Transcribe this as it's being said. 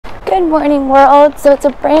Good morning, world. So it's a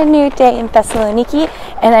brand new day in Thessaloniki,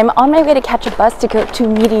 and I'm on my way to catch a bus to go to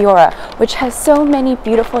Meteora, which has so many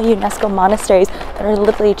beautiful UNESCO monasteries that are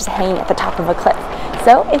literally just hanging at the top of a cliff.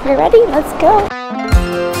 So if you're ready, let's go.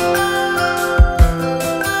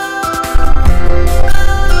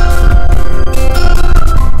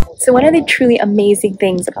 So one of the truly amazing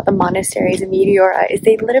things about the monasteries in Meteora is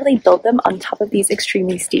they literally built them on top of these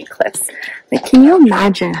extremely steep cliffs. Like, can you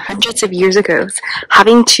imagine hundreds of years ago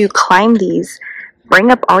having to climb these,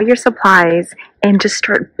 bring up all your supplies, and just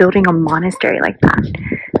start building a monastery like that?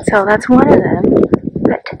 So that's one of them.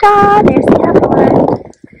 But ta-da! There's the other one.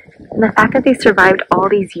 And the fact that they survived all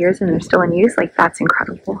these years and they're still in use, like, that's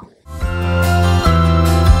incredible.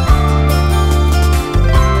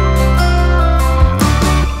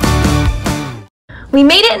 We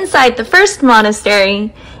made it inside the first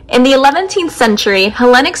monastery. In the 11th century,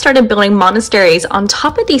 Hellenics started building monasteries on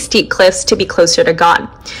top of these steep cliffs to be closer to God.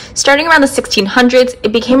 Starting around the 1600s,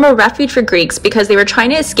 it became a refuge for Greeks because they were trying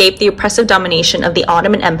to escape the oppressive domination of the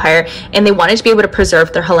Ottoman Empire, and they wanted to be able to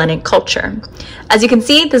preserve their Hellenic culture. As you can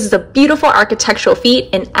see, this is a beautiful architectural feat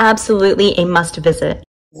and absolutely a must visit.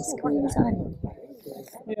 What's going on?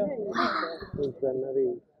 Wow.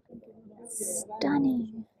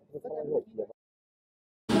 Stunning.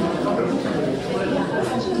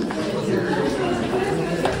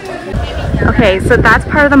 Okay, so that's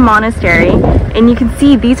part of the monastery, and you can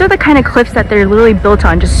see these are the kind of cliffs that they're literally built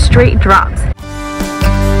on, just straight drops.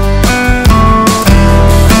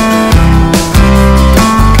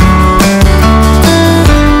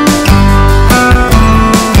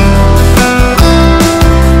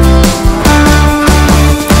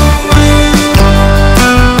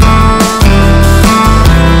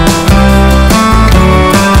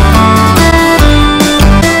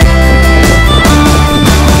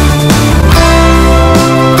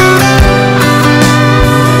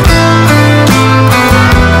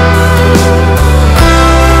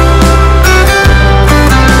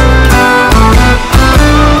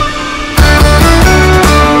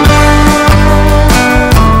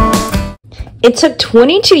 It took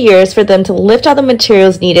 22 years for them to lift all the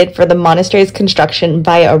materials needed for the monastery's construction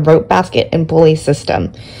via a rope basket and pulley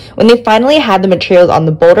system. When they finally had the materials on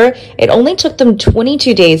the boulder, it only took them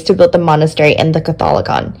 22 days to build the monastery and the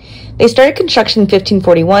Catholicon. They started construction in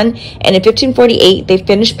 1541, and in 1548 they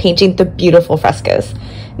finished painting the beautiful frescoes.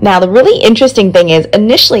 Now, the really interesting thing is,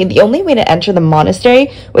 initially, the only way to enter the monastery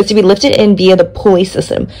was to be lifted in via the pulley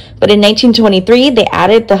system, but in 1923, they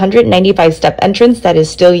added the 195-step entrance that is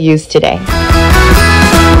still used today.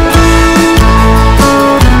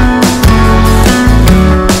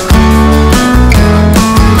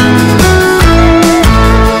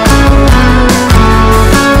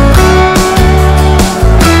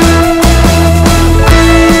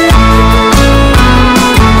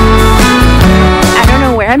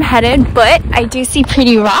 I'm headed, but I do see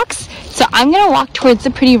pretty rocks, so I'm gonna walk towards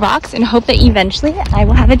the pretty rocks and hope that eventually I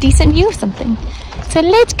will have a decent view of something. So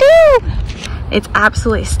let's go! It's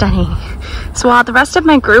absolutely stunning. So while the rest of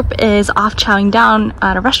my group is off chowing down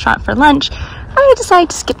at a restaurant for lunch, I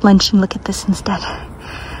decided to skip lunch and look at this instead.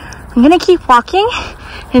 I'm gonna keep walking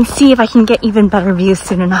and see if I can get even better views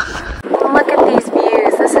soon enough. Look at these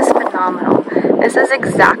views. This is phenomenal. This is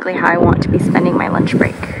exactly how I want to be spending my lunch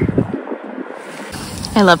break.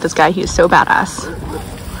 I love this guy, he's so badass.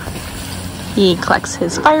 He collects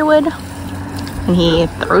his firewood and he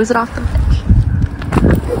throws it off the ledge.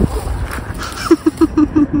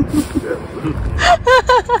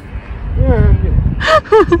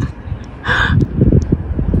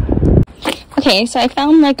 Okay, so I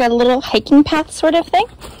found like a little hiking path sort of thing,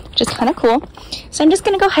 which is kind of cool. So I'm just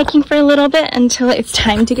gonna go hiking for a little bit until it's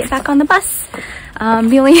time to get back on the bus.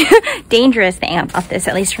 The only dangerous thing about this,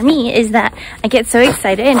 at least for me, is that I get so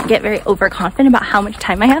excited and get very overconfident about how much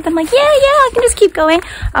time I have. I'm like, yeah, I can just keep going.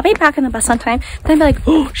 I'll be back on the bus on time. Then I'll be like,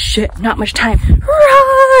 oh shit, not much time.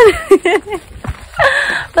 Run!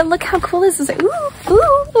 But look how cool this is. Ooh,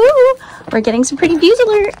 ooh, ooh. We're getting some pretty views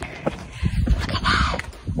alert. Look at that.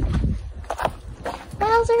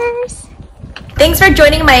 Wowzers. Thanks for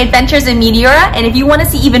joining my adventures in Meteora, and if you want to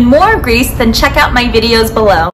see even more of Greece, then check out my videos below.